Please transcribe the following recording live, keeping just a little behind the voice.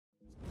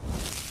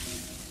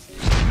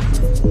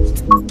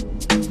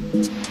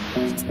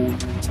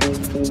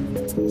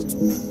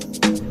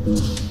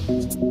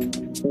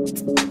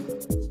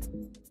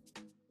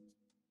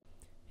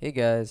Hey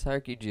guys,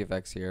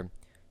 HierarchyGFX here.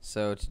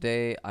 So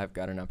today I've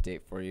got an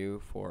update for you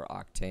for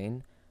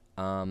Octane.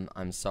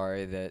 I'm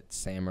sorry that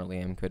Sam or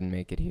Liam couldn't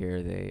make it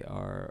here. They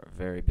are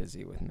very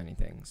busy with many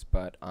things,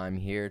 but I'm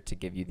here to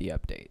give you the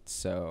update.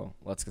 So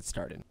let's get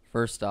started.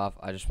 First off,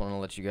 I just want to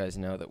let you guys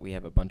know that we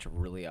have a bunch of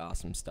really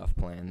awesome stuff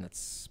planned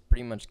that's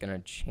pretty much going to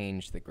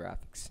change the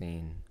graphic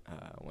scene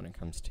when it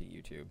comes to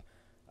YouTube.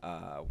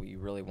 We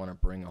really want to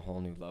bring a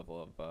whole new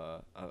level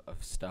of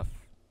stuff.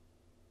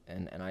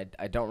 And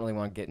I don't really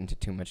want to get into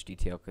too much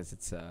detail because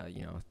it's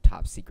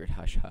top secret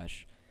hush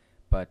hush,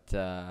 but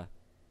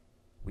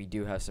we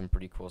do have some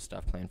pretty cool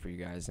stuff planned for you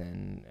guys,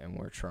 and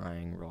we're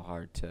trying real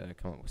hard to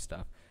come up with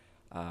stuff.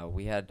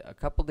 We had a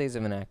couple days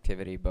of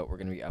inactivity, but we're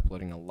going to be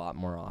uploading a lot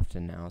more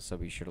often now, so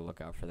be sure to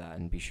look out for that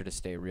and be sure to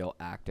stay real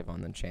active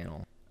on the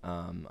channel.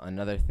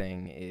 Another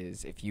thing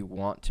is, if you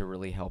want to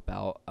really help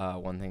out,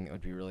 one thing that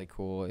would be really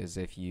cool is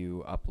if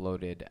you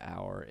uploaded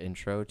our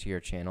intro to your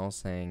channel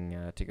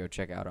saying to go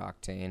check out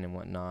Octane and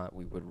whatnot.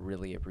 We would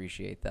really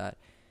appreciate that,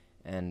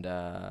 and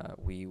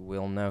we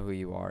will know who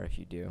you are if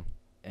you do.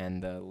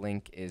 And the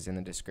link is in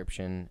the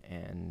description,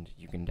 and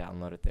you can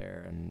download it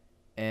there.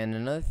 And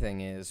another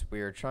thing is, we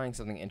are trying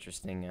something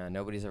interesting.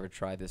 Nobody's ever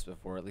tried this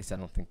before, at least I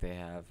don't think they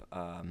have.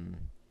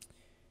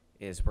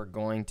 Is we're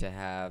going to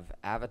have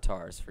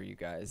avatars for you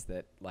guys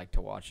that like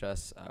to watch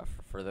us.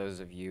 For those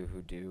of you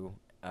who do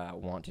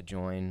want to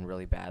join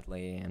really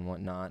badly and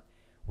whatnot,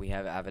 we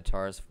have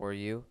avatars for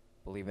you,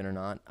 believe it or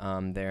not.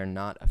 They're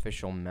not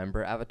official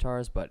member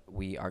avatars, but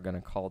we are going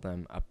to call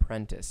them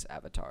apprentice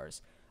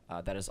avatars.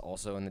 That is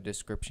also in the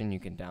description. You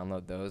can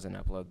download those and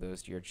upload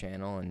those to your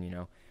channel,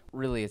 and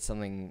really it's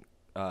something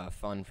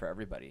fun for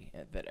everybody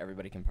that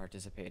everybody can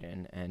participate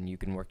in, and you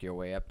can work your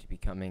way up to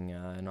becoming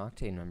an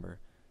Octane member.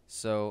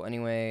 So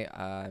anyway,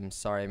 I'm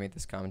sorry I made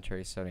this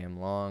commentary so damn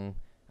long.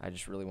 I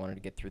just really wanted to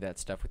get through that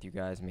stuff with you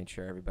guys, made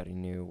sure everybody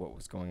knew what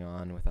was going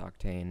on with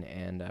Octane,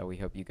 and we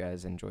hope you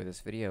guys enjoy this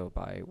video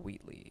by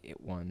Wheatley.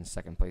 It won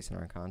second place in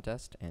our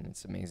contest, and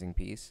it's an amazing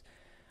piece.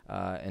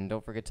 And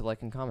don't forget to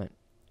like and comment.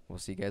 We'll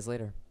see you guys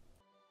later.